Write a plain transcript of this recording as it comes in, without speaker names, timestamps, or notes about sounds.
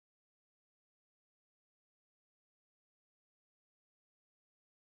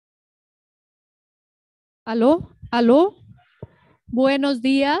¿Aló? ¿Aló? Buenos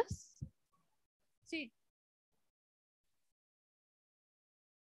días. Sí.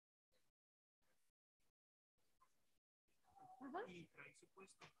 Ajá.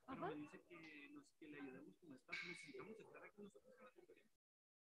 Ajá.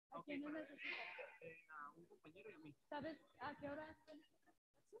 ¿A quién necesita? ¿Sabes a qué hora? ¿A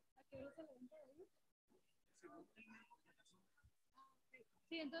qué hora se levanta de ahí?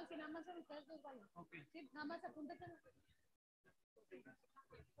 Sí, entonces nada más a ustedes dos vayan. Sí, nada más apúntate.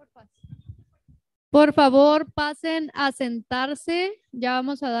 Por favor, pasen a sentarse. Ya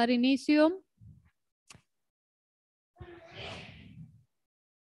vamos a dar inicio.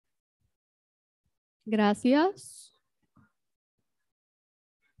 Gracias.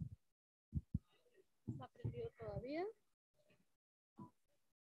 ¿No ha aprendido todavía?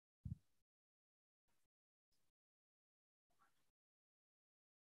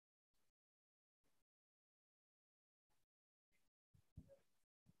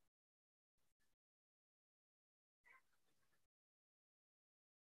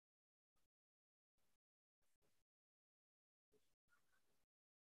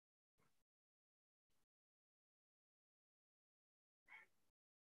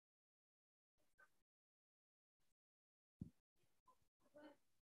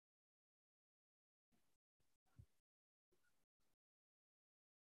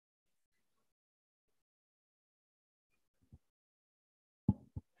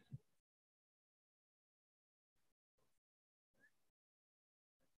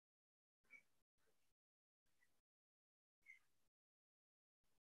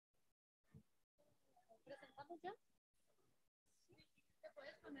 ¿Presentamos ya? ¿Te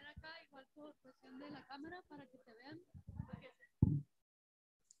puedes poner acá igual por cuestión de la cámara para que te vean?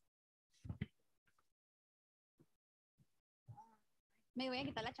 Me voy a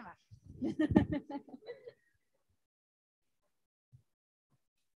quitar la chamarra.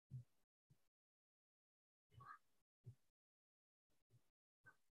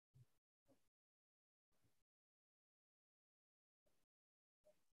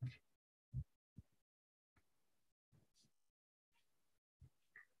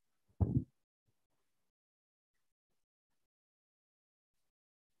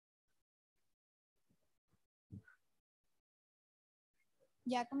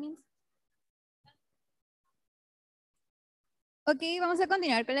 Ya comienza. Ok, vamos a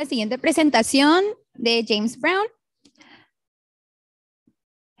continuar con la siguiente presentación de James Brown.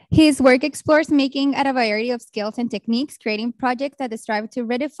 His work explores making at a variety of skills and techniques, creating projects that strive to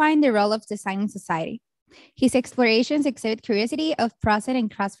redefine the role of design in society. His explorations exhibit curiosity of process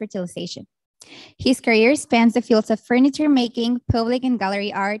and cross-fertilization. His career spans the fields of furniture making, public and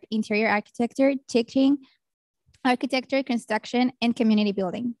gallery art, interior architecture, teaching, architecture, construction, and community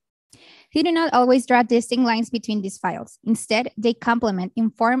building. He do not always draw distinct lines between these files. Instead, they complement,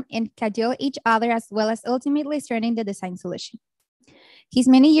 inform, and cajole each other as well as ultimately strengthening the design solution. His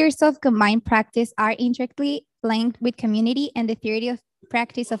many years of combined practice are intricately linked with community and the theory of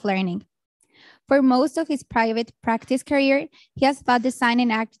practice of learning. For most of his private practice career, he has taught design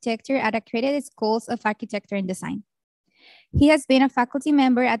and architecture at accredited schools of architecture and design. He has been a faculty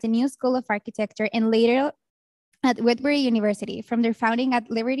member at the New School of Architecture and later at Woodbury University from their founding at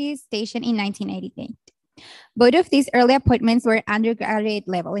Liberty Station in 1988. Both of these early appointments were undergraduate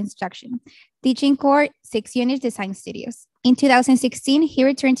level instruction, teaching core 6-unit design studios. In 2016, he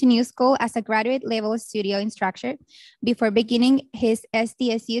returned to New School as a graduate level studio instructor before beginning his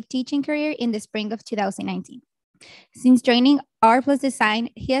SDSU teaching career in the spring of 2019. Since joining R Plus Design,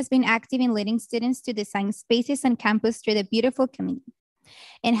 he has been active in leading students to design spaces on campus through the beautiful community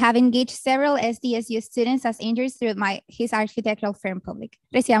and have engaged several SDSU students as interns through his architectural firm Public.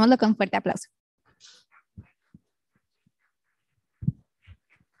 Recibámoslo con fuerte aplauso.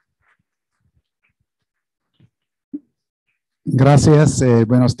 Gracias.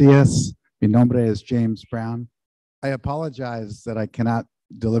 Buenos días. Mi nombre es James Brown. I apologize that I cannot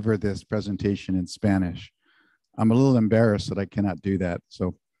deliver this presentation in Spanish. I'm a little embarrassed that I cannot do that,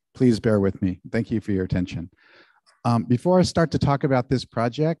 so please bear with me. Thank you for your attention. Before I start to talk about this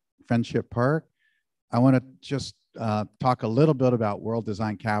project, Friendship Park, I want to just talk a little bit about World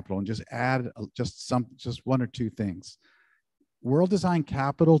Design Capital and just add just one or two things. World Design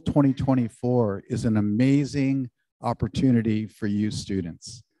Capital 2024 is an amazing opportunity for you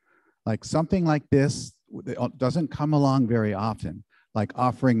students. Like something like this doesn't come along very often, like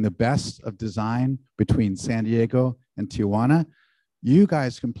offering the best of design between San Diego and Tijuana. You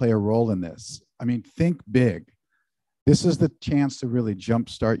guys can play a role in this. I mean, think big. This is the chance to really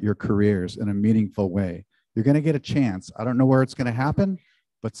jumpstart your careers in a meaningful way. You're going to get a chance. I don't know where it's going to happen,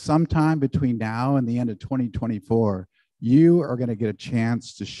 But sometime between now and the end of 2024, you are going to get a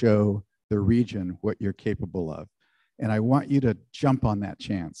chance to show the region what you're capable of. And I want you to jump on that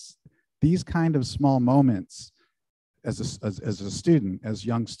chance. These kind of small moments as a student, as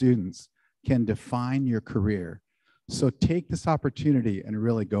young students, can define your career. So take this opportunity and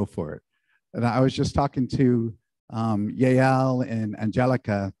really go for it. And I was just talking to Yael and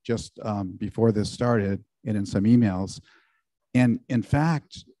Angelica just before this started and in some emails. And in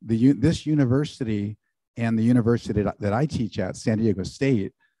fact, this university and the university that I teach at, San Diego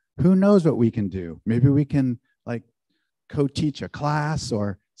State, who knows what we can do? Maybe we can like co-teach a class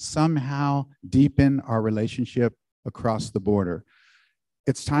or somehow deepen our relationship across the border.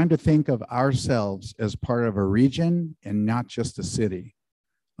 It's time to think of ourselves as part of a region and not just a city.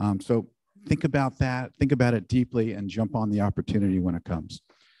 So think about that, think about it deeply, and jump on the opportunity when it comes.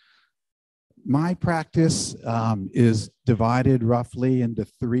 My practice is divided roughly into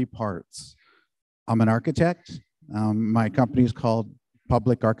 3 parts. I'm an architect. My company is called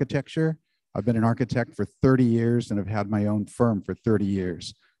Public Architecture. I've been an architect for 30 years and have had my own firm for 30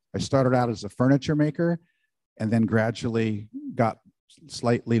 years. I started out as a furniture maker and then gradually got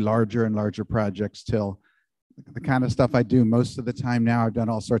slightly larger and larger projects till the kind of stuff I do most of the time now. I've done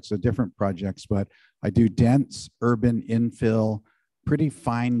all sorts of different projects, but I do dense, urban infill, pretty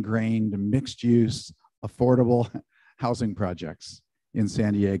fine-grained, mixed-use, affordable housing projects in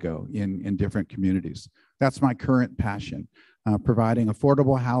San Diego in different communities. That's my current passion, providing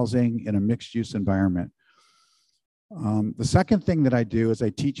affordable housing in a mixed-use environment. The second thing that I do is I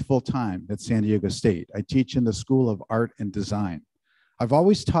teach full-time at San Diego State. I teach in the School of Art and Design. I've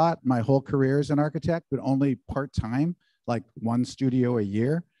always taught my whole career as an architect, but only part-time, like 1 studio a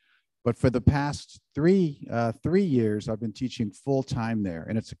year. But for the past 3 years, I've been teaching full-time there,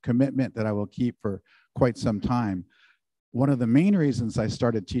 and it's a commitment that I will keep for quite some time. One of the main reasons I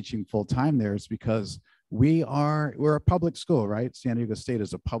started teaching full-time there is because we're a public school, right? San Diego State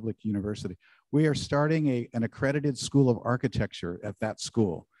is a public university. We are starting an accredited school of architecture at that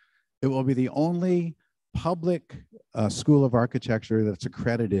school. It will be the only public school of architecture that's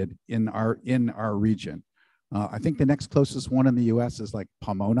accredited in our region. I think the next closest one in the US is like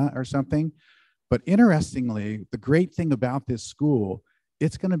Pomona or something. But interestingly, the great thing about this school,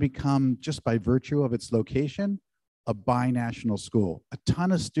 it's going to become, just by virtue of its location, a binational school. A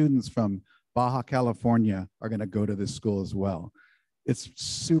ton of students from Baja California are going to go to this school as well. It's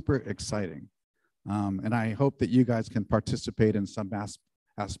super exciting. And I hope that you guys can participate in some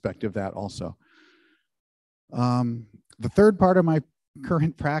aspect of that also. The third part of my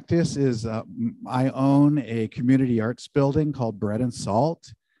current practice is I own a community arts building called Bread and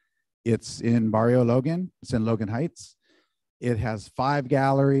Salt. It's in Barrio Logan. It's in Logan Heights. It has 5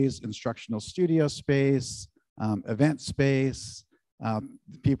 galleries, instructional studio space, event space.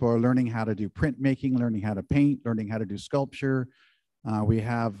 People are learning how to do printmaking, learning how to paint, learning how to do sculpture. We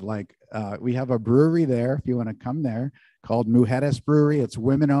have a brewery there, if you want to come there, called Mujeres Brewery. It's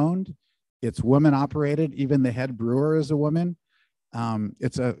women-owned. It's women-operated. Even the head brewer is a woman.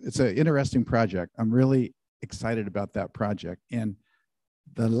 It's an interesting project. I'm really excited about that project. And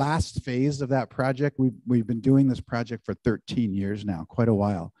the last phase of that project, we've been doing this project for 13 years now, quite a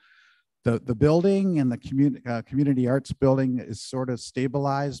while. The building and the community arts building is sort of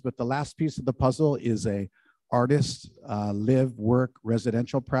stabilized, but the last piece of the puzzle is a artist live, work,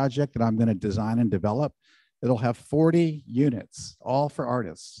 residential project that I'm going to design and develop. It'll have 40 units, all for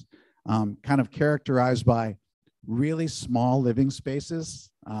artists, kind of characterized by really small living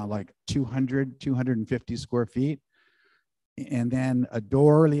spaces, like 200, 250 square feet, and then a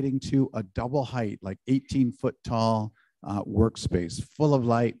door leading to a double height, like 18-foot tall workspace, full of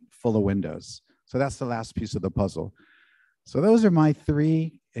light, full of windows. So that's the last piece of the puzzle. So those are my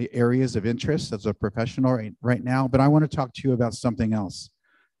 3 areas of interest as a professional right now, but I want to talk to you about something else.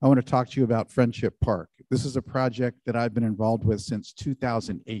 I want to talk to you about Friendship Park. This is a project that I've been involved with since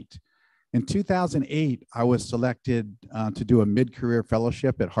 2008. In 2008, I was selected to do a mid-career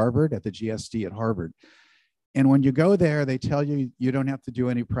fellowship at Harvard, at the GSD at Harvard. And when you go there, they tell you you don't have to do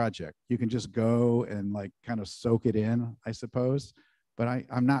any project. You can just go and like kind of soak it in, I suppose. But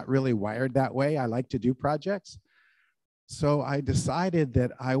I'm not really wired that way. I like to do projects. So I decided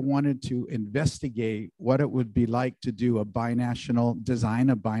that I wanted to investigate what it would be like to do design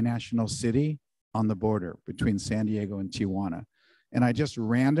a binational city on the border between San Diego and Tijuana. And I just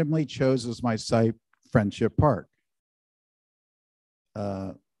randomly chose as my site Friendship Park,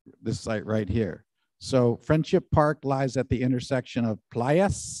 this site right here. So Friendship Park lies at the intersection of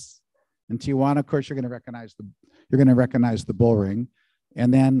Playas and Tijuana. Of course, you're going to recognize the bull ring.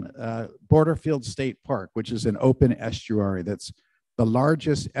 And then Borderfield State Park, which is an open estuary that's the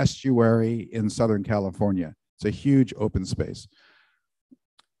largest estuary in Southern California. It's a huge open space.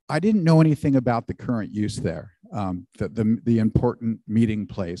 I didn't know anything about the current use there, the important meeting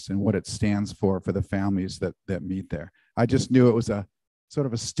place and what it stands for the families that meet there. I just knew it was a sort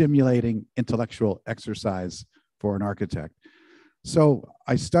of a stimulating intellectual exercise for an architect. So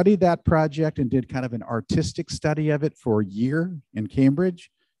I studied that project and did kind of an artistic study of it for a year in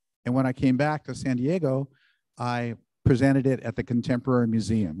Cambridge. And when I came back to San Diego, I presented it at the Contemporary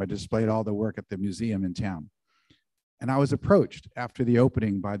Museum. I displayed all the work at the museum in town. And I was approached after the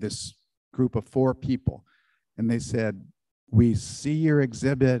opening by this group of 4 people. And they said, we see your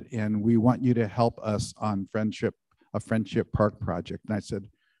exhibit and we want you to help us on a Friendship Park project. And I said,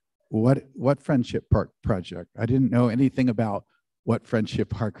 what Friendship Park project? I didn't know anything about what Friendship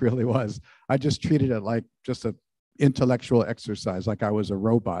Park really was. I just treated it like just an intellectual exercise, like I was a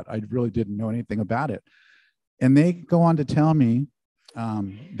robot. I really didn't know anything about it. And they go on to tell me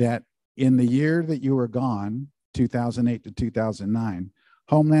that in the year that you were gone, 2008 to 2009,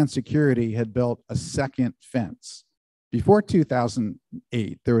 Homeland Security had built a second fence. Before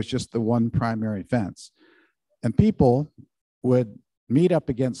 2008, there was just the one primary fence. And people would meet up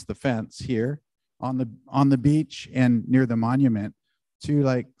against the fence here on the beach and near the monument to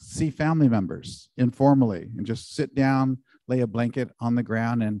like see family members informally and just sit down, lay a blanket on the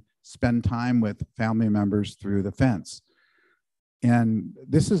ground and spend time with family members through the fence. And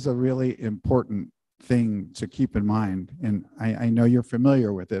this is a really important thing to keep in mind. And I know you're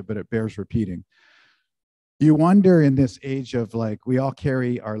familiar with it, but it bears repeating. You wonder in this age of like, we all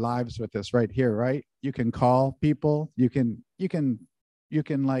carry our lives with us right here, right? You can call people, you can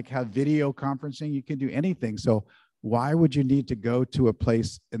like have video conferencing, you can do anything. So why would you need to go to a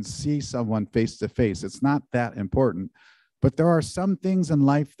place and see someone face to face? It's not that important, but there are some things in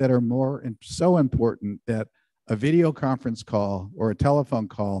life that are more and so important that a video conference call or a telephone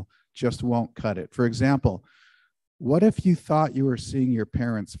call just won't cut it. For example, what if you thought you were seeing your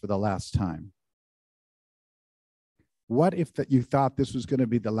parents for the last time? What if that you thought this was going to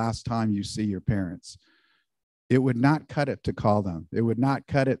be the last time you see your parents? It would not cut it to call them. It would not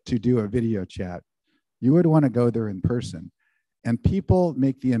cut it to do a video chat. You would want to go there in person. And people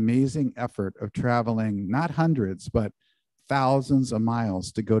make the amazing effort of traveling, not hundreds, but thousands of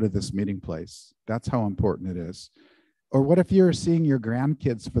miles to go to this meeting place. That's how important it is. Or what if you were seeing your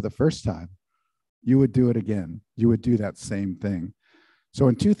grandkids for the first time? You would do it again. You would do that same thing. So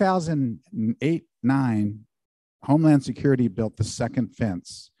in 2008-9, Homeland Security built the second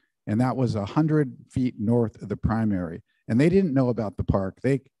fence, and that was 100 feet north of the primary. And they didn't know about the park.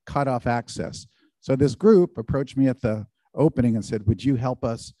 They cut off access. So this group approached me at the opening and said, would you help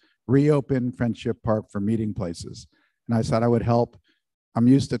us reopen Friendship Park for meeting places? And I said I would help. I'm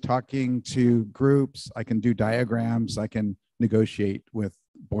used to talking to groups. I can do diagrams. I can negotiate with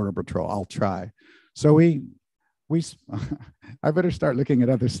Border Patrol. I'll try. So I better start looking at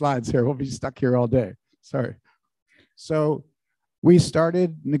other slides here. We'll be stuck here all day. Sorry. So we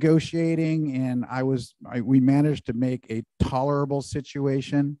started negotiating, and we managed to make a tolerable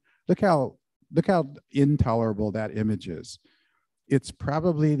situation. Look how intolerable that image is. It's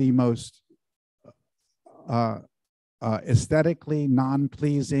probably the most aesthetically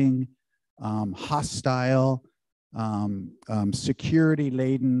non-pleasing, hostile,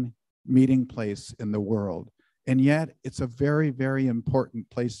 security-laden meeting place in the world. And yet it's a very, very important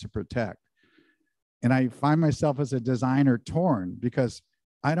place to protect. And I find myself as a designer torn because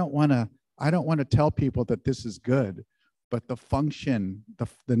I don't want to tell people that this is good, but the function,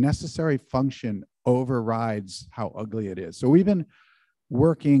 the necessary function overrides how ugly it is. So we've been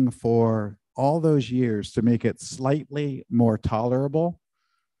working for all those years to make it slightly more tolerable.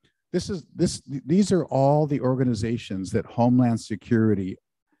 These are all the organizations that Homeland Security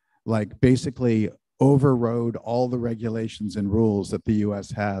basically overrode all the regulations and rules that the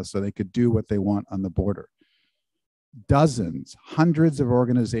US has so they could do what they want on the border. Dozens, hundreds of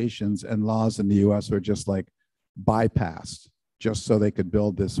organizations and laws in the US were just bypassed just so they could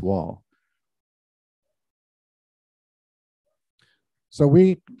build this wall. So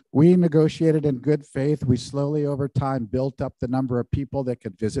we negotiated in good faith. We slowly over time built up the number of people that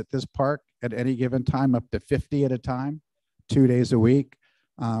could visit this park at any given time, up to 50 at a time, 2 days a week.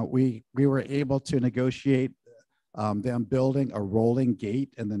 We were able to negotiate them building a rolling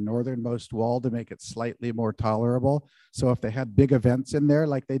gate in the northernmost wall to make it slightly more tolerable. So if they had big events in there,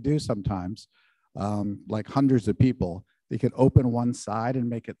 like they do sometimes, like hundreds of people, they could open one side and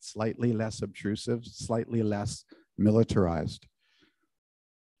make it slightly less obtrusive, slightly less militarized.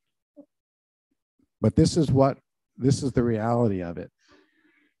 But this is the reality of it.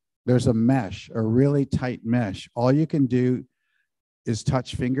 There's a mesh, a really tight mesh. All you can do is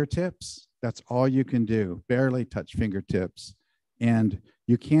touch fingertips. That's all you can do, barely touch fingertips. And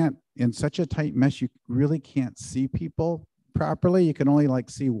you can't, in such a tight mesh, you really can't see people properly. You can only like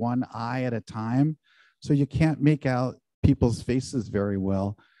see one eye at a time. So you can't make out people's faces very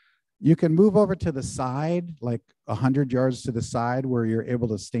well. You can move over to the side, like 100 yards to the side, where you're able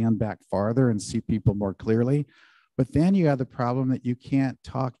to stand back farther and see people more clearly. But then you have the problem that you can't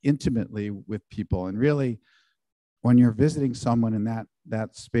talk intimately with people. And really, when you're visiting someone in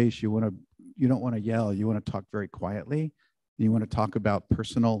that space, you don't want to yell. You want to talk very quietly. You want to talk about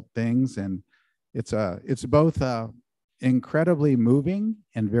personal things, and it's both incredibly moving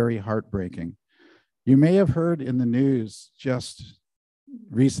and very heartbreaking. You may have heard in the news just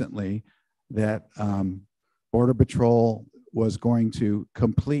recently that Border Patrol was going to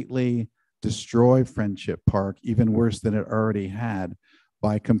completely destroy Friendship Park, even worse than it already had,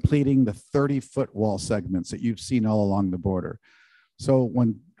 by completing the 30-foot wall segments that you've seen all along the border. So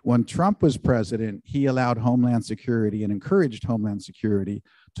when Trump was president, he allowed Homeland Security and encouraged Homeland Security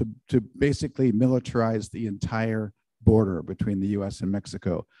to basically militarize the entire border between the US and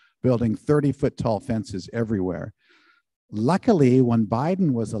Mexico, building 30-foot tall fences everywhere. Luckily, when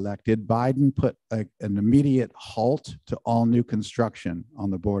Biden was elected, Biden put an immediate halt to all new construction on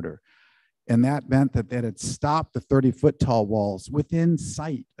the border. And that meant that it had stopped the 30-foot tall walls within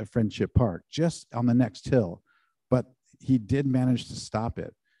sight of Friendship Park, just on the next hill. But he did manage to stop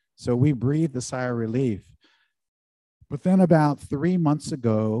it. So we breathed a sigh of relief. But then about 3 months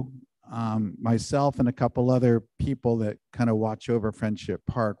ago, myself and a couple other people that kind of watch over Friendship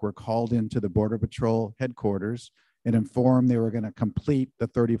Park were called into the Border Patrol headquarters and informed they were going to complete the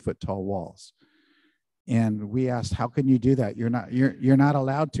 30-foot tall walls. And we asked, how can you do that? You're not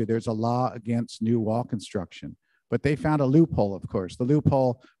allowed to. There's a law against new wall construction. But they found a loophole, of course. The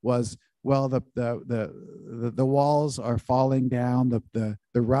loophole was, well, the walls are falling down, the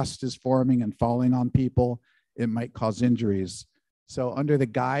rust is forming and falling on people. It might cause injuries. So under the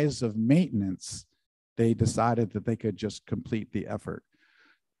guise of maintenance, they decided that they could just complete the effort.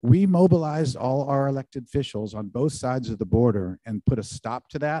 We mobilized all our elected officials on both sides of the border and put a stop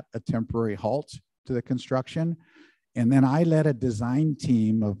to that, a temporary halt to the construction. And then I led a design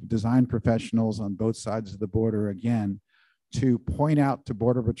team of design professionals on both sides of the border again to point out to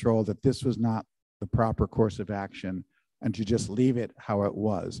Border Patrol that this was not the proper course of action and to just leave it how it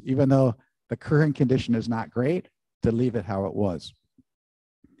was. Even though the current condition is not great, to leave it how it was.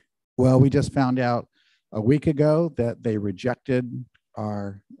 Well, we just found out a week ago that they rejected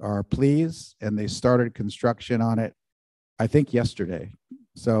our pleas and they started construction on it, I think yesterday.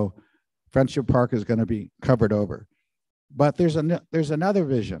 So Friendship Park is going to be covered over. But there's another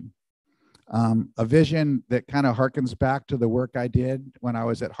vision, a vision that kind of harkens back to the work I did when I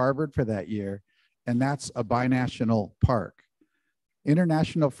was at Harvard for that year, and that's a binational park.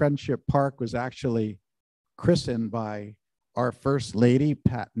 International Friendship Park was actually christened by our First Lady,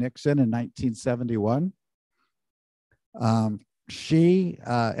 Pat Nixon, in 1971.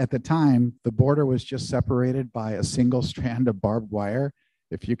 At the time, the border was just separated by a single strand of barbed wire,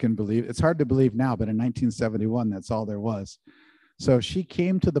 if you can believe. It's hard to believe now, but in 1971, that's all there was. So she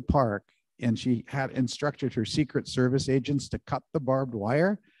came to the park and she had instructed her Secret Service agents to cut the barbed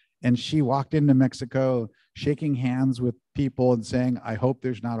wire. And she walked into Mexico shaking hands with people and saying, I hope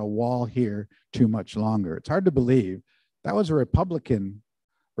there's not a wall here too much longer. It's hard to believe. That was a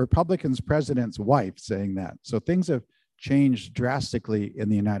Republican's president's wife saying that. So things have changed drastically in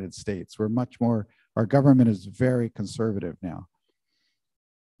the United States. We're much more, our government is very conservative now.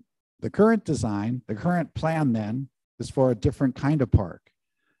 The current design, the current plan then, is for a different kind of park.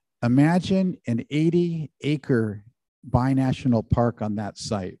 Imagine an 80-acre binational park on that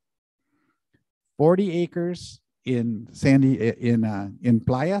site. 40 acres in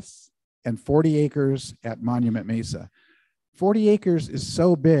Playas and 40 acres at Monument Mesa. 40 acres is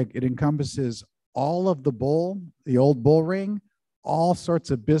so big, it encompasses all of the old bull ring, all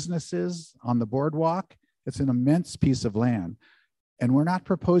sorts of businesses on the boardwalk. It's an immense piece of land. And we're not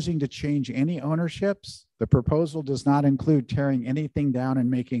proposing to change any ownerships. The proposal does not include tearing anything down and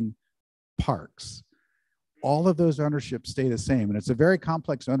making parks. All of those ownerships stay the same. And it's a very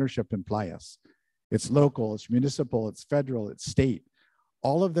complex ownership in Playas. It's local, it's municipal, it's federal, it's state.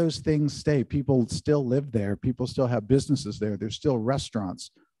 All of those things stay. People still live there. People still have businesses there. There's still restaurants.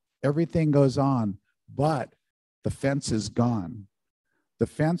 Everything goes on, but the fence is gone. The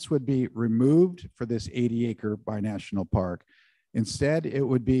fence would be removed for this 80-acre binational park. Instead, there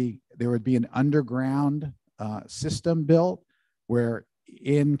would be an underground system built where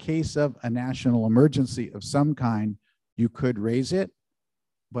in case of a national emergency of some kind, you could raise it,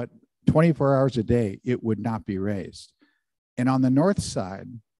 but 24 hours a day, it would not be raised. And on the north side,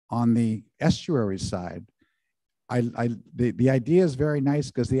 on the estuary side, the idea is very nice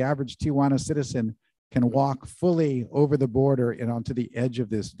because the average Tijuana citizen can walk fully over the border and onto the edge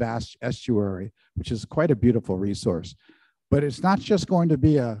of this vast estuary, which is quite a beautiful resource. But it's not just going to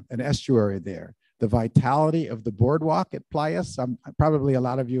be an estuary there. The vitality of the boardwalk at Playas, probably a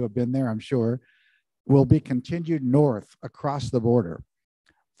lot of you have been there, I'm sure, will be continued north across the border,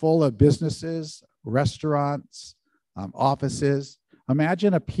 full of businesses, restaurants, offices.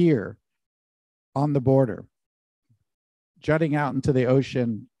 Imagine a pier on the border, jutting out into the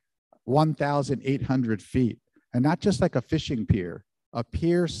ocean 1,800 feet, and not just like a fishing pier, a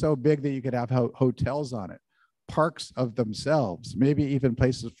pier so big that you could have hotels on it, parks of themselves, maybe even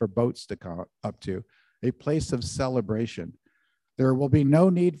places for boats to come up to, a place of celebration. There will be no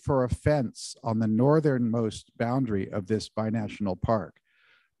need for a fence on the northernmost boundary of this binational park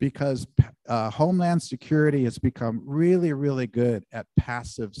because Homeland Security has become really, really good at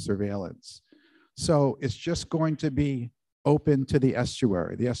passive surveillance. So it's just going to be open to the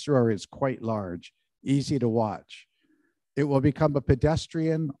estuary. The estuary is quite large, easy to watch. It will become a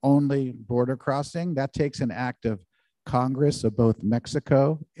pedestrian-only border crossing. That takes an act of Congress of both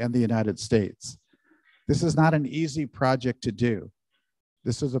Mexico and the United States. This is not an easy project to do.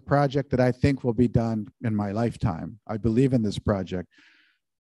 This is a project that I think will be done in my lifetime. I believe in this project.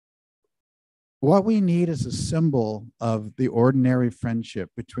 What we need is a symbol of the ordinary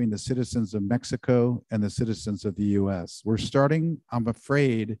friendship between the citizens of Mexico and the citizens of the US. We're starting, I'm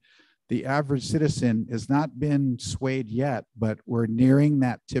afraid, the average citizen has not been swayed yet, but we're nearing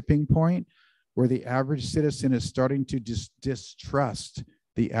that tipping point where the average citizen is starting to distrust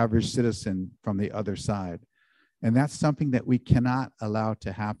the average citizen from the other side. And that's something that we cannot allow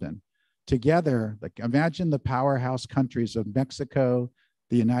to happen. Together, like imagine the powerhouse countries of Mexico,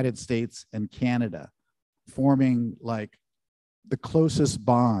 the United States, and Canada forming like the closest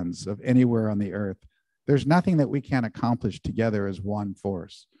bonds of anywhere on the earth. There's nothing that we can't accomplish together as one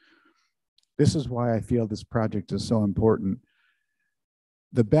force. This is why I feel this project is so important.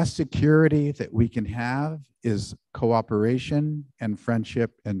 The best security that we can have is cooperation and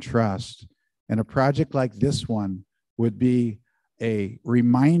friendship and trust. And a project like this one would be a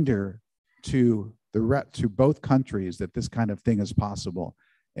reminder to both countries that this kind of thing is possible,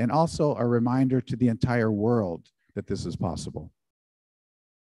 and also a reminder to the entire world that this is possible.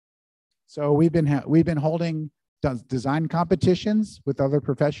 So we've been holding design competitions with other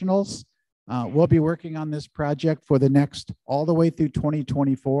professionals. We'll be working on this project for the next all the way through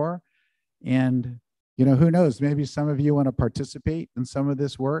 2024. And who knows, maybe some of you want to participate in some of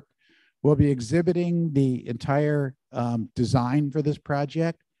this work. We'll be exhibiting the entire design for this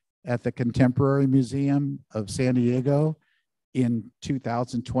project at the Contemporary Museum of San Diego in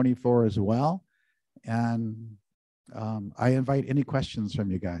 2024 as well. And I invite any questions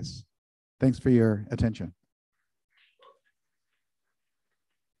from you guys. Thanks for your attention.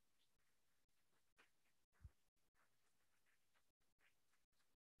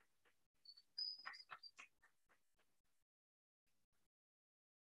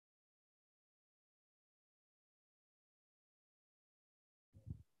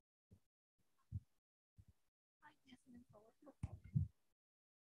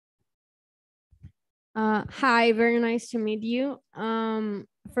 Hi, very nice to meet you.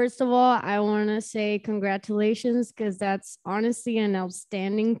 First of all, I want to say congratulations because that's honestly an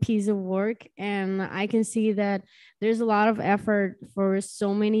outstanding piece of work. And I can see that there's a lot of effort for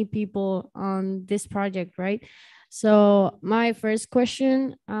so many people on this project, right? So my first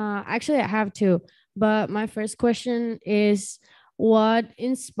question, actually I have two, but my first question is what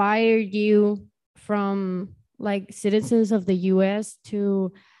inspired you from like citizens of the US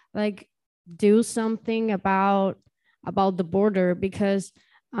to like do something about the border? Because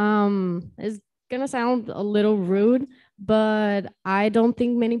it's gonna sound a little rude, but I don't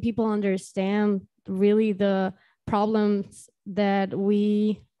think many people understand really the problems that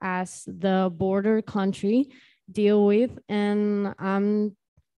we as the border country deal with. And I'm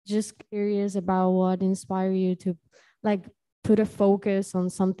just curious about what inspired you to like put a focus on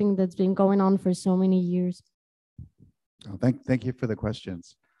something that's been going on for so many years. Oh, thank you for the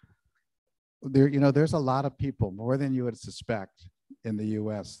questions. There's a lot of people, more than you would suspect, in the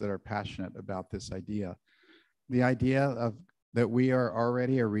US that are passionate about this idea. The idea of that we are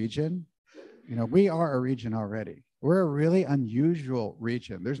already a region. We are a region already. We're a really unusual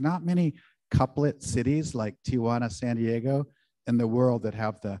region. There's not many couplet cities like Tijuana, San Diego in the world that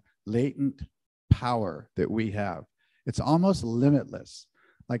have the latent power that we have. It's almost limitless.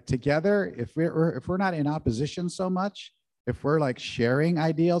 Like together, if we're not in opposition so much, if we're like sharing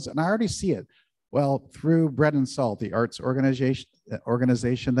ideals, and I already see it. Well, through Bread and Salt, the arts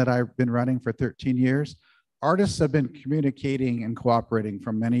organization that I've been running for 13 years, artists have been communicating and cooperating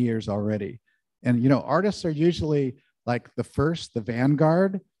for many years already. And, you know, artists are usually like the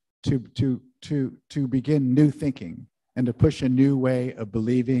vanguard to begin new thinking and to push a new way of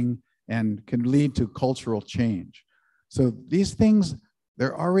believing and can lead to cultural change. So these things,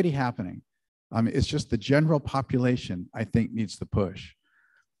 they're already happening. It's just the general population, I think, needs to push.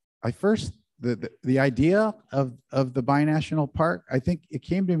 The idea of the binational park, I think it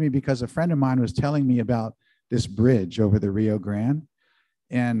came to me because a friend of mine was telling me about this bridge over the Rio Grande.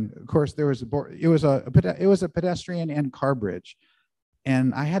 And of course, it was a pedestrian and car bridge.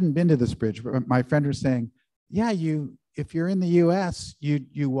 And I hadn't been to this bridge, but my friend was saying, yeah, if you're in the US,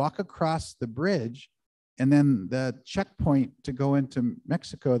 you walk across the bridge, and then the checkpoint to go into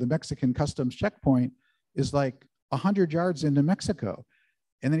Mexico, the Mexican customs checkpoint, is like 100 yards into Mexico.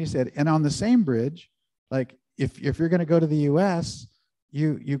 And then he said, and on the same bridge, like if you're going to go to the US,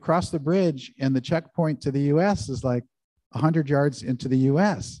 you cross the bridge and the checkpoint to the US is like 100 yards into the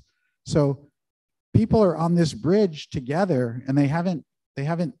US. So people are on this bridge together, and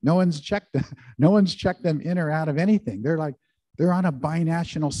no one's checked them in or out of anything. They're on a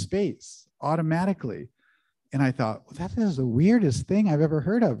binational space automatically. And I thought, well, that is the weirdest thing I've ever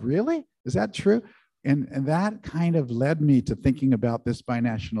heard of. Really? Is that true? And that kind of led me to thinking about this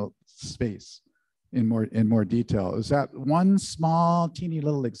binational space in more detail. Is that one small, teeny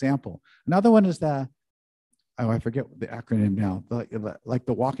little example? Another one is I forget the acronym now. Like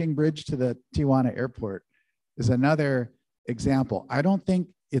the walking bridge to the Tijuana airport is another example. I don't think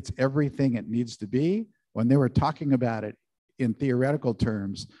it's everything it needs to be. When they were talking about it in theoretical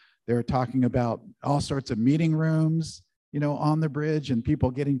terms, they were talking about all sorts of meeting rooms, you know, on the bridge, and people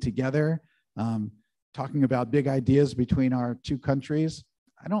getting together, talking about big ideas between our two countries.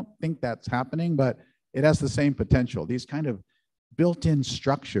 I don't think that's happening, but it has the same potential. These kind of built-in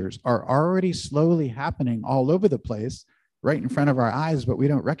structures are already slowly happening all over the place, right in front of our eyes, but we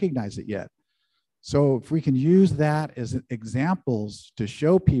don't recognize it yet. So if we can use that as examples to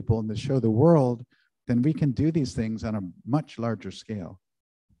show people and to show the world, then we can do these things on a much larger scale.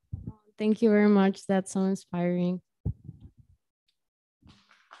 Thank you very much. That's so inspiring.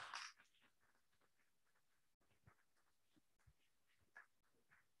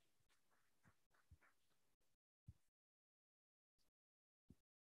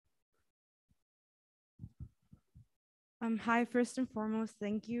 Hi, first and foremost,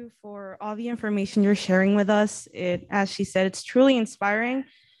 thank you for all the information you're sharing with us. As she said, it's truly inspiring.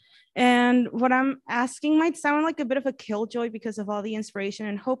 And what I'm asking might sound like a bit of a killjoy because of all the inspiration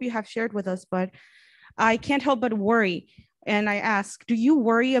and hope you have shared with us, but I can't help but worry. And I ask, do you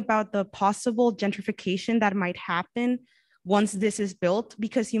worry about the possible gentrification that might happen once this is built?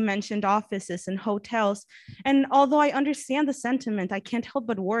 Because you mentioned offices and hotels. And although I understand the sentiment, I can't help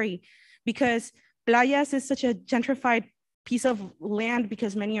but worry because Playas is such a gentrified piece of land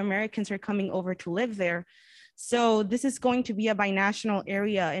because many Americans are coming over to live there. So this is going to be a binational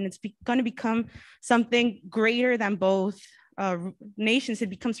area, and it's going to become something greater than both nations. It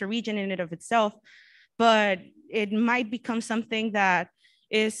becomes a region in and of itself, but it might become something that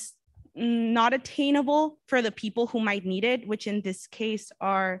is not attainable for the people who might need it, which in this case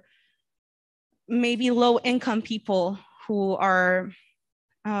are maybe low-income people who are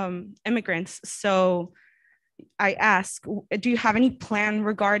immigrants. So I ask, do you have any plan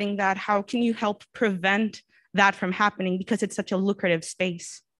regarding that? How can you help prevent that from happening because it's such a lucrative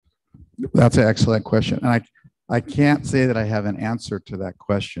space? That's an excellent question. And I can't say that I have an answer to that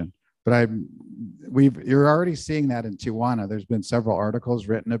question, but you're already seeing that in Tijuana. There's been several articles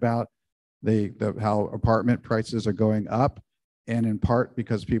written about how apartment prices are going up, and in part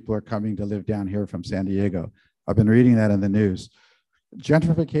because people are coming to live down here from San Diego. I've been reading that in the news.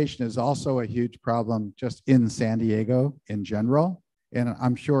 Gentrification is also a huge problem just in San Diego in general, and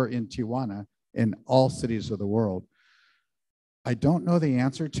I'm sure in Tijuana, in all cities of the world. I don't know the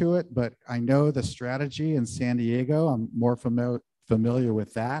answer to it, but I know the strategy in San Diego, I'm more familiar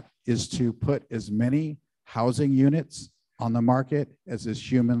with that, is to put as many housing units on the market as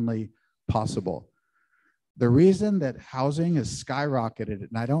is humanly possible. The reason that housing has skyrocketed,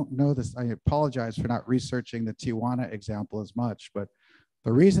 and I don't know this, I apologize for not researching the Tijuana example as much, but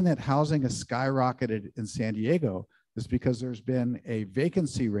the reason that housing has skyrocketed in San Diego is because there's been a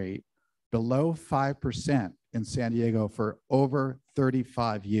vacancy rate below 5% in San Diego for over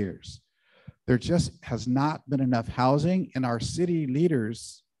 35 years. There just has not been enough housing, and our city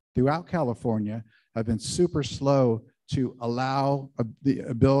leaders throughout California have been super slow to allow the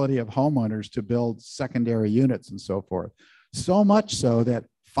ability of homeowners to build secondary units and so forth. So much so that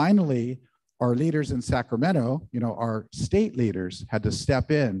finally our leaders in Sacramento, you know, our state leaders had to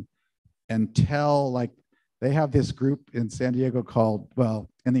step in and tell, like, they have this group in San Diego called, well,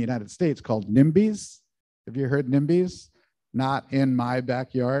 in the United States called NIMBYs. Have you heard NIMBYs? Not in my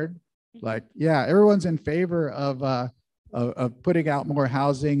backyard. Like, yeah, everyone's in favor of putting out more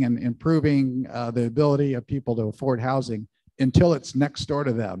housing and improving the ability of people to afford housing until it's next door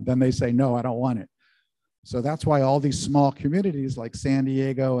to them. Then they say, no, I don't want it. So that's why all these small communities like San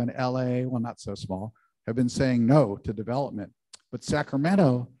Diego and LA, well, not so small, have been saying no to development. But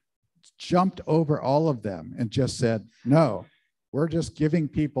Sacramento jumped over all of them and just said, no, we're just giving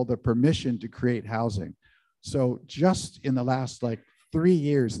people the permission to create housing. So just in the last like 3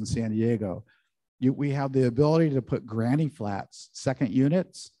 years in San Diego, we have the ability to put granny flats, second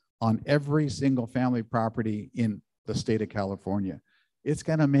units, on every single family property in the state of California. It's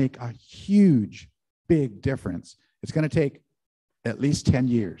going to make a huge, big difference. It's going to take at least 10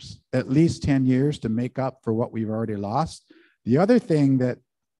 years to make up for what we've already lost. The other thing that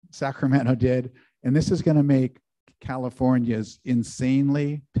Sacramento did, and this is going to make Californians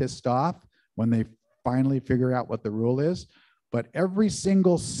insanely pissed off when they finally figure out what the rule is, but every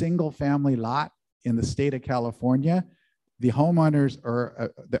single family lot in the state of California, the homeowners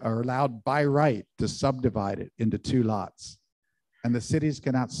are allowed by right to subdivide it into 2 lots, and the cities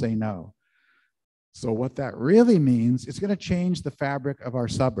cannot say no. So what that really means, it's going to change the fabric of our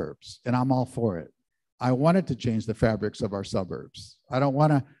suburbs, and I'm all for it. I want it to change the fabrics of our suburbs. I don't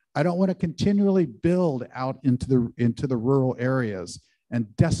want to continually build out into the rural areas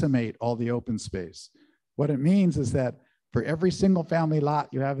and decimate all the open space. What it means is that for every single family lot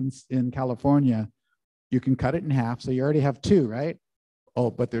you have in California, you can cut it in half. So you already have 2, right?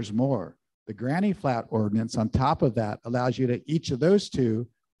 Oh, but there's more. The granny flat ordinance on top of that allows you to each of those 2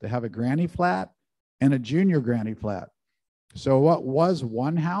 to have a granny flat and a junior granny flat. So what was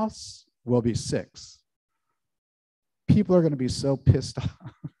 1 house will be 6. People are going to be so pissed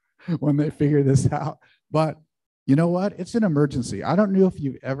off when they figure this out. But you know what? It's an emergency. I don't know if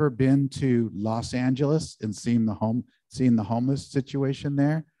you've ever been to Los Angeles and seen the homeless situation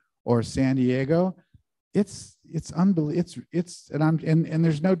there, or San Diego. It's unbelievable. And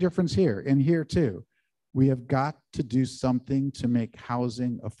there's no difference here. And here too, we have got to do something to make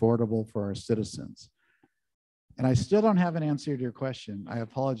housing affordable for our citizens. And I still don't have an answer to your question. I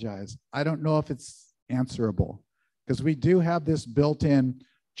apologize. I don't know if it's answerable, because we do have this built in.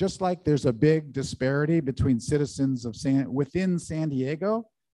 Just like there's a big disparity between citizens of within San Diego,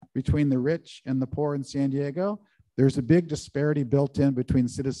 between the rich and the poor in San Diego, there's a big disparity built in between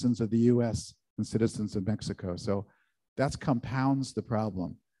citizens of the US and citizens of Mexico. So that compounds the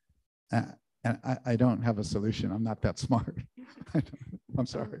problem. And I don't have a solution. I'm not that smart. I'm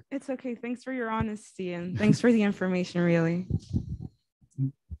sorry. It's okay. Thanks for your honesty, and thanks for the information, really.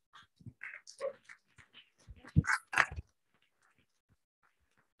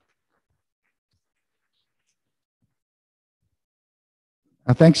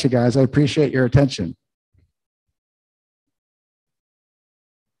 Thanks, you guys. I appreciate your attention.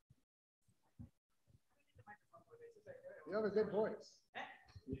 You have a good voice.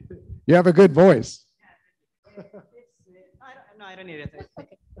 You have a good voice. No, I don't need it.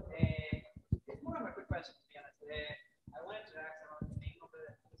 Okay. It's more of a quick question, to be honest. I wanted to ask about the name of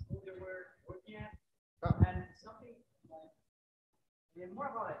the school you were working at, and something more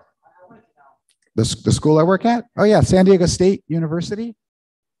about it. I wanted to know. The school I work at? Oh yeah, San Diego State University.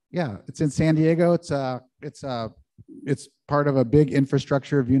 Yeah, it's in San Diego. It's part of a big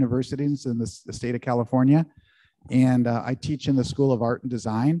infrastructure of universities in the state of California. And I teach in the School of Art and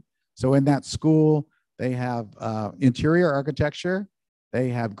Design. So in that school, they have interior architecture, they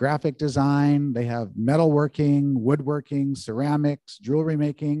have graphic design, they have metalworking, woodworking, ceramics, jewelry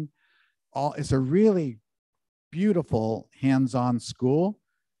making. It's a really beautiful hands-on school.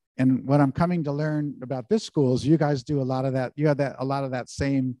 And what I'm coming to learn about this school is you guys do a lot of that. You have a lot of that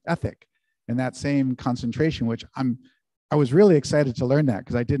same ethic and that same concentration, which I was really excited to learn that,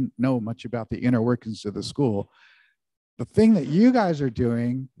 because I didn't know much about the inner workings of the school. The thing that you guys are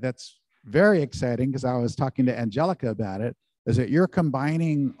doing that's very exciting, because I was talking to Angelica about it, is that you're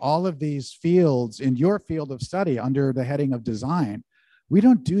combining all of these fields in your field of study under the heading of design. We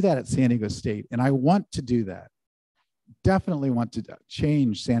don't do that at San Diego State, and I want to do that. Definitely want to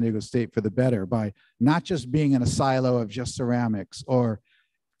change San Diego State for the better by not just being in a silo of just ceramics or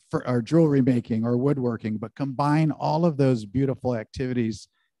jewelry making or woodworking, but combine all of those beautiful activities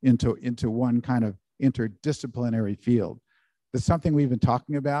into one kind of interdisciplinary field. That's something we've been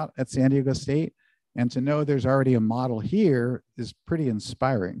talking about at San Diego State, and to know there's already a model here is pretty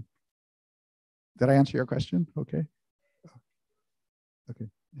inspiring. Did I answer your question? Okay. Okay.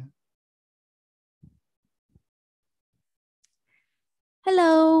 Yeah.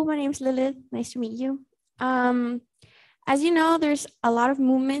 Hello, my name is Lilith. Nice to meet you. As you know, there's a lot of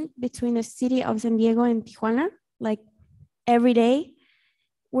movement between the city of San Diego and Tijuana, like every day.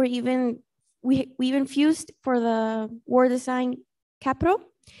 We even fused for the war design capital.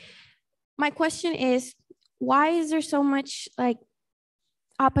 My question is, why is there so much like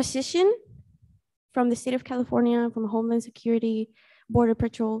opposition from the state of California, from Homeland Security, Border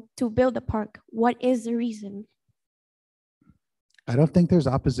Patrol to build the park? What is the reason? I don't think there's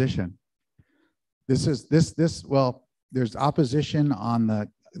opposition. Well, there's opposition on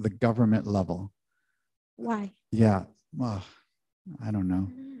the government level. Why? Yeah, well, I don't know.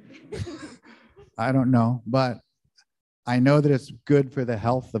 I don't know, but I know that it's good for the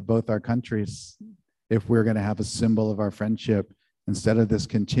health of both our countries if we're going to have a symbol of our friendship instead of this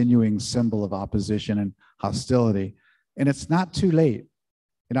continuing symbol of opposition and hostility. And it's not too late.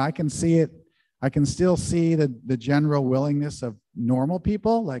 You know, I can see it. I can still see the general willingness of normal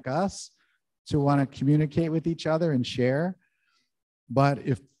people like us to want to communicate with each other and share. But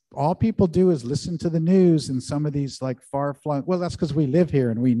if all people do is listen to the news in some of these like far-flung, well, that's because we live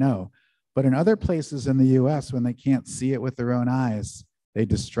here and we know. But in other places in the US, when they can't see it with their own eyes, they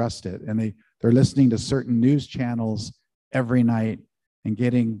distrust it. And they're listening to certain news channels every night and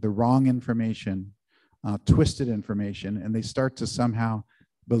getting the wrong information, twisted information, and they start to somehow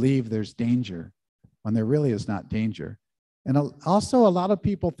believe there's danger when there really is not danger. And also a lot of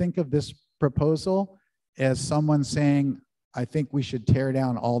people think of this proposal as someone saying, I think we should tear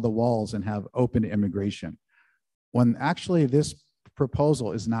down all the walls and have open immigration. When actually this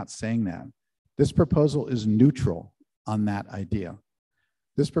proposal is not saying that. This proposal is neutral on that idea.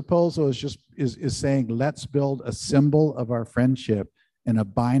 This proposal is saying, let's build a symbol of our friendship in a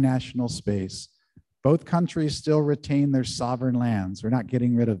binational space. Both countries still retain their sovereign lands. We're not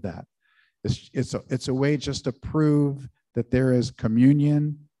getting rid of that. It's a way just to prove that there is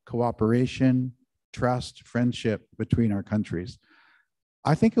communion, cooperation, trust, friendship between our countries.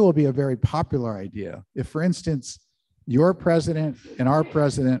 I think it will be a very popular idea. If, for instance, your president and our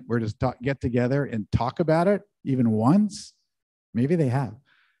president were to get together and talk about it even once, maybe they have.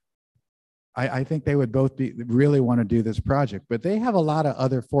 I think they would both really want to do this project, but they have a lot of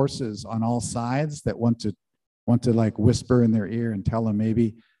other forces on all sides that want to like whisper in their ear and tell them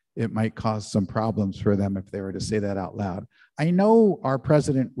maybe it might cause some problems for them if they were to say that out loud. I know our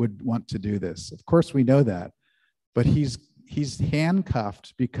president would want to do this. Of course, we know that, but he's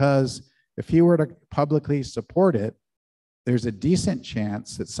handcuffed because if he were to publicly support it, there's a decent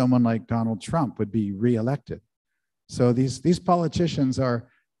chance that someone like Donald Trump would be reelected. So these politicians are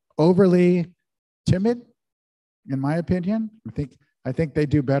overly timid, in my opinion. I think they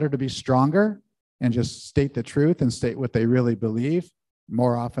do better to be stronger and just state the truth and state what they really believe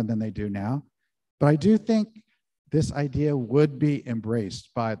more often than they do now. But I do think this idea would be embraced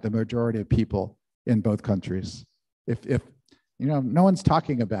by the majority of people in both countries. If you know, no one's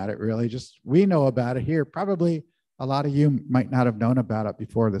talking about it really, just we know about it here. Probably a lot of you might not have known about it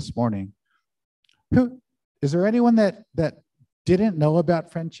before this morning. Is there anyone that didn't know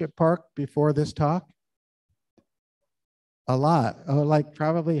about Friendship Park before this talk? A lot. Oh, like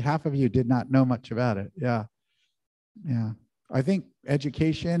probably half of you did not know much about it. Yeah. Yeah. I think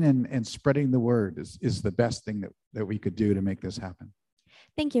education and spreading the word is the best thing that we could do to make this happen.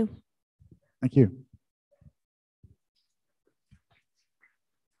 Thank you. Thank you.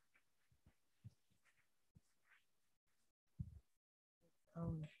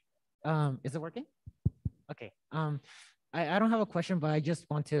 Is it working? Okay. I don't have a question, but I just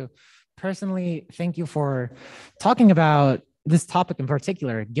want to personally thank you for talking about this topic in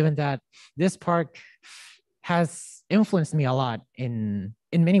particular, given that this park has influenced me a lot in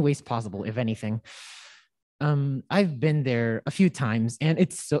many ways possible, if anything. I've been there a few times, and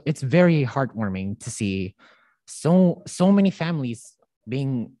it's very heartwarming to see so many families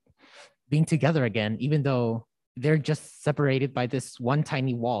being together again, even though they're just separated by this one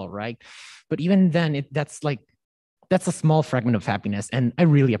tiny wall, right? But even then, that's a small fragment of happiness, and I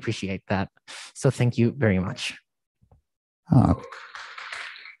really appreciate that. So thank you very much.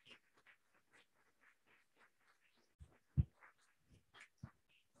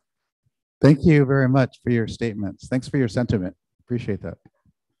 Thank you very much for your statements. Thanks for your sentiment. Appreciate that.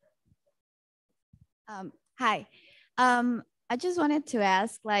 Hi. I just wanted to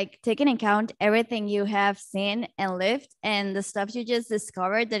ask, like, taking into account everything you have seen and lived and the stuff you just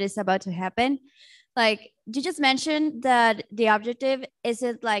discovered that is about to happen, like, you just mentioned that the objective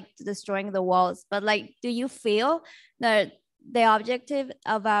isn't like destroying the walls, but like, do you feel that the objective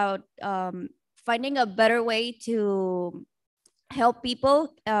about finding a better way to help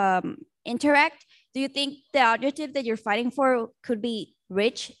people interact do you think the objective that you're fighting for could be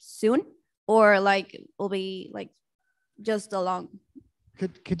rich soon, or like will be like just along?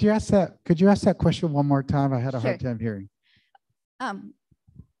 Could you ask that question one more time? I had a hard Sure. time hearing.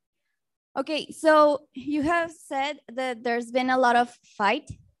 Okay, so you have said that there's been a lot of fight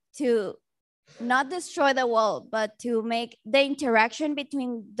to not destroy the wall, but to make the interaction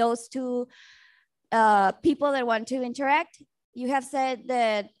between those two people that want to interact. You have said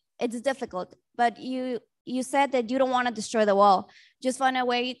that it's difficult, but you said that you don't want to destroy the wall, just find a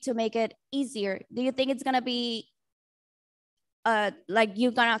way to make it easier. Do you think it's gonna be like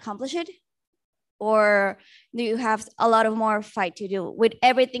you're gonna accomplish it? Or do you have a lot of more fight to do with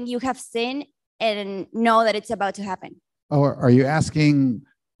everything you have seen and know that it's about to happen? Oh, are you asking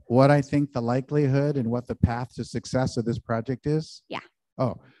what I think the likelihood and what the path to success of this project is? Yeah.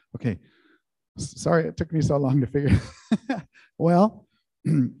 Oh, okay. Sorry, it took me so long to figure. Well,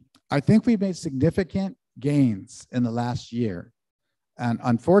 I think we've made significant gains in the last year. And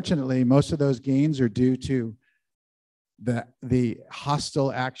unfortunately, most of those gains are due to the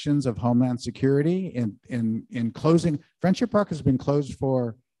hostile actions of Homeland Security in closing. Friendship Park has been closed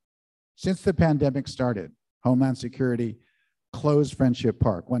since the pandemic started. Homeland Security closed Friendship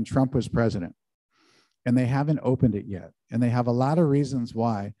Park when Trump was president, and they haven't opened it yet. And they have a lot of reasons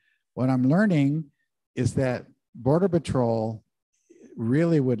why. What I'm learning is that Border Patrol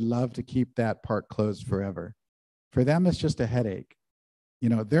really would love to keep that park closed forever. For them, it's just a headache. You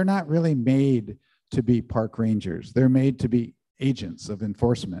know, they're not really made to be park rangers. They're made to be agents of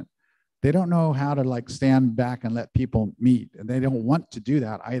enforcement. They don't know how to like stand back and let people meet. And they don't want to do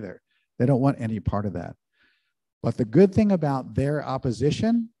that either. They don't want any part of that. But the good thing about their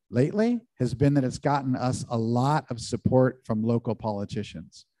opposition lately has been that it's gotten us a lot of support from local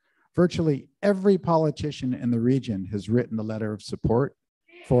politicians. Virtually every politician in the region has written a letter of support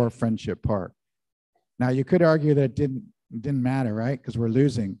for Friendship Park. Now, you could argue that it didn't matter, right? Because we're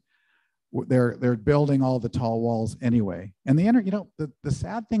losing. They're building all the tall walls anyway. And the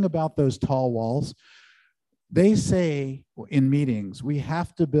sad thing about those tall walls, they say in meetings, we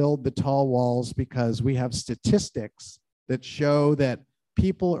have to build the tall walls because we have statistics that show that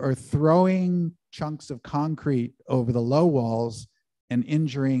people are throwing chunks of concrete over the low walls and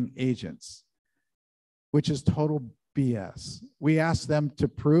injuring agents, which is total BS. We asked them to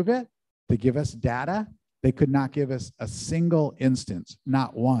prove it, to give us data. They could not give us a single instance,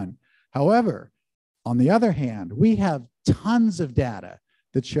 not one. However, on the other hand, we have tons of data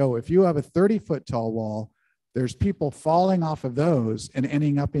that show if you have a 30-foot tall wall, there's people falling off of those and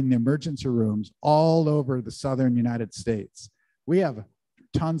ending up in the emergency rooms all over the southern United States. We have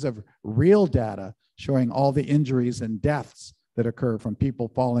tons of real data showing all the injuries and deaths that occur from people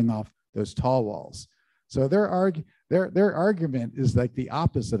falling off those tall walls. So their argument is like the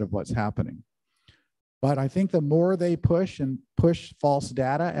opposite of what's happening. But I think the more they push false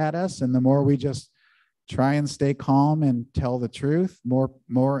data at us, and the more we just try and stay calm and tell the truth,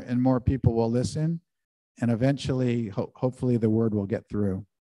 more and more people will listen. And eventually, hopefully the word will get through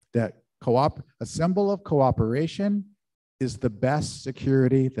that a symbol of cooperation is the best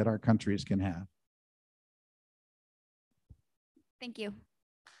security that our countries can have. Thank you.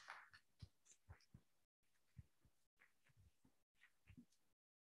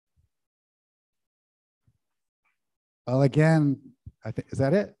 Well, again, I think, is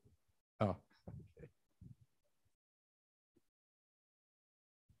that it? Oh.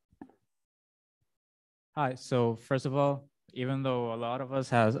 Hi, so first of all, even though a lot of us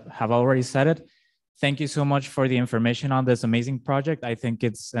have already said it, thank you so much for the information on this amazing project. I think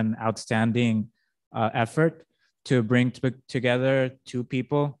it's an outstanding effort to bring together two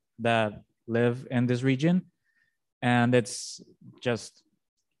people that live in this region. And it's just,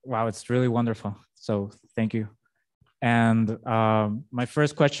 wow, it's really wonderful. So thank you. And my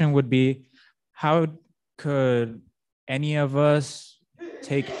first question would be, how could any of us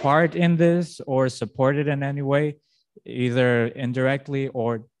take part in this or support it in any way, either indirectly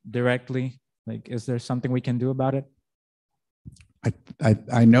or directly? Like, is there something we can do about it?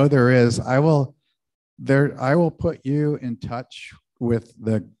 I know there is. I will put you in touch with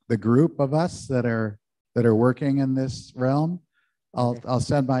the group of us that are working in this realm. I'll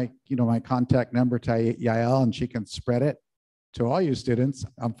send my contact number to Yael, and she can spread it to all you students.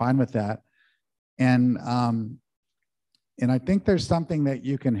 I'm fine with that. And I think there's something that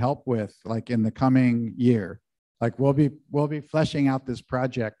you can help with, like in the coming year. Like we'll be fleshing out this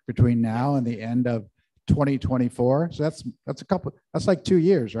project between now and the end of 2024. So that's like 2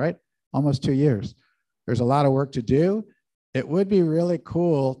 years, right? Almost 2 years. There's a lot of work to do. It would be really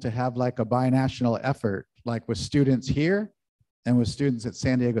cool to have like a binational effort, like with students here and with students at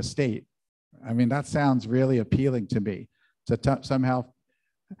San Diego State. I mean, that sounds really appealing to me. To somehow,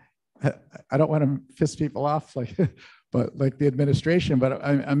 I don't want to piss people off, like, but like the administration. But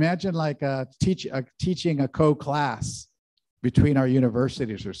I imagine like teaching a co-class between our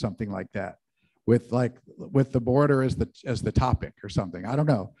universities or something like that, with the border as the topic or something. I don't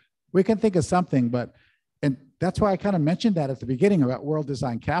know. We can think of something, but and that's why I kind of mentioned that at the beginning about World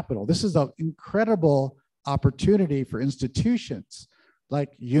Design Capital. This is an incredible opportunity for institutions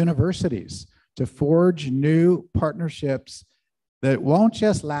like universities to forge new partnerships that won't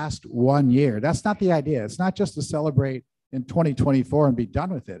just last 1 year. That's not the idea. It's not just to celebrate in 2024 and be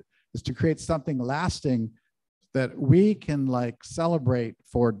done with it. It's to create something lasting that we can like celebrate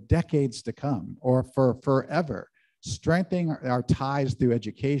for decades to come or for forever, strengthening our ties through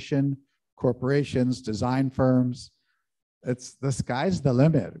education, corporations, design firms. It's the sky's the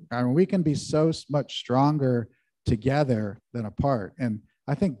limit. I mean, we can be so much stronger together than apart. And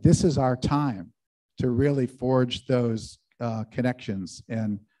I think this is our time to really forge those connections.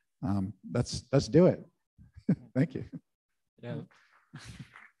 And let's do it. Thank you. Yeah.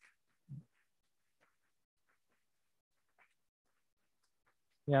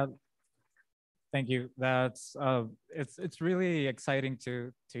 Yeah. Thank you. That's it's really exciting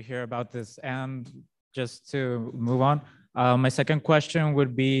to hear about this. And just to move on, my second question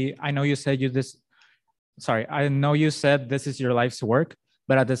would be: I know you said I know you said this is your life's work,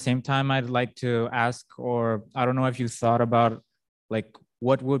 but at the same time, I'd like to ask, or I don't know if you thought about like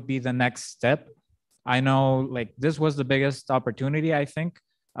what would be the next step. I know like this was the biggest opportunity, I think,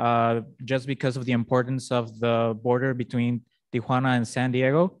 just because of the importance of the border between Tijuana and San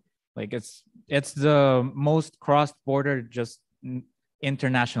Diego. Like it's the most crossed border just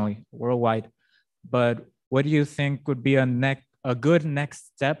internationally, worldwide. But what do you think would be a good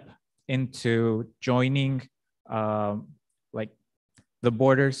next step into joining like the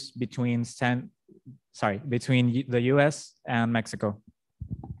borders between between the US and Mexico?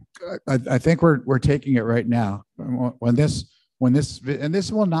 I think we're taking it right now. When this and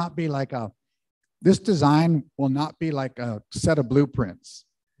this will not be like this design will not be like a set of blueprints.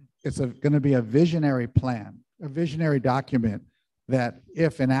 It's going to be a visionary plan, a visionary document that,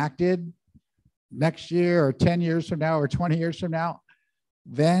 if enacted next year or 10 years from now or 20 years from now,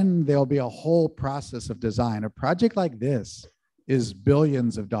 then there'll be a whole process of design. A project like this is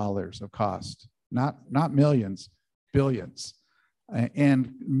billions of dollars of cost, not millions, billions,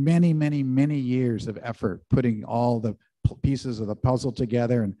 and many, many, many years of effort putting all the pieces of the puzzle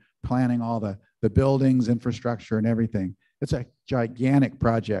together and planning all the buildings, infrastructure, and everything. It's a gigantic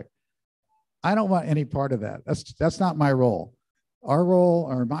project. I don't want any part of that. That's not my role. Our role,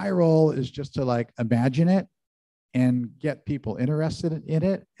 or my role, is just to like imagine it and get people interested in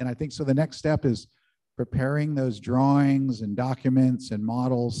it. And I think so the next step is preparing those drawings and documents and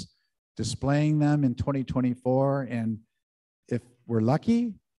models, displaying them in 2024. And if we're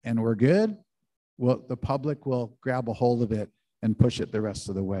lucky and we're good, well, the public will grab a hold of it and push it the rest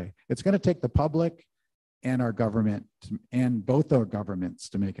of the way. It's going to take the public and our government and both our governments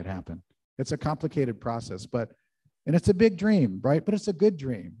to make it happen. It's a complicated process, and it's a big dream, right? But it's a good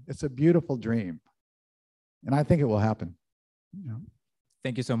dream. It's a beautiful dream. And I think it will happen. You know?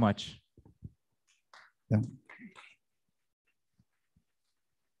 Thank you so much. Yeah.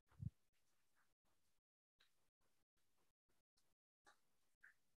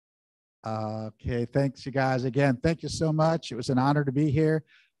 Okay, thanks you guys again. Thank you so much. It was an honor to be here.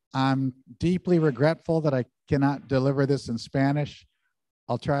 I'm deeply regretful that I cannot deliver this in Spanish.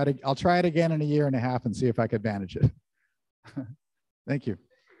 I'll try it again in a year and a half and see if I can manage it. Thank you.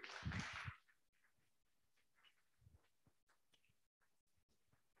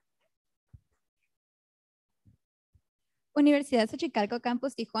 Universidad Xochicalco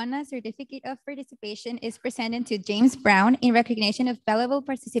Campus Tijuana Certificate of Participation is presented to James Brown in recognition of valuable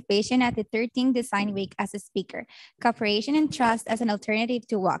participation at the 13th Design Week as a speaker, cooperation and trust as an alternative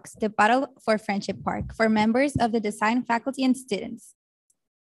to walks, the battle for Friendship Park, for members of the design faculty and students.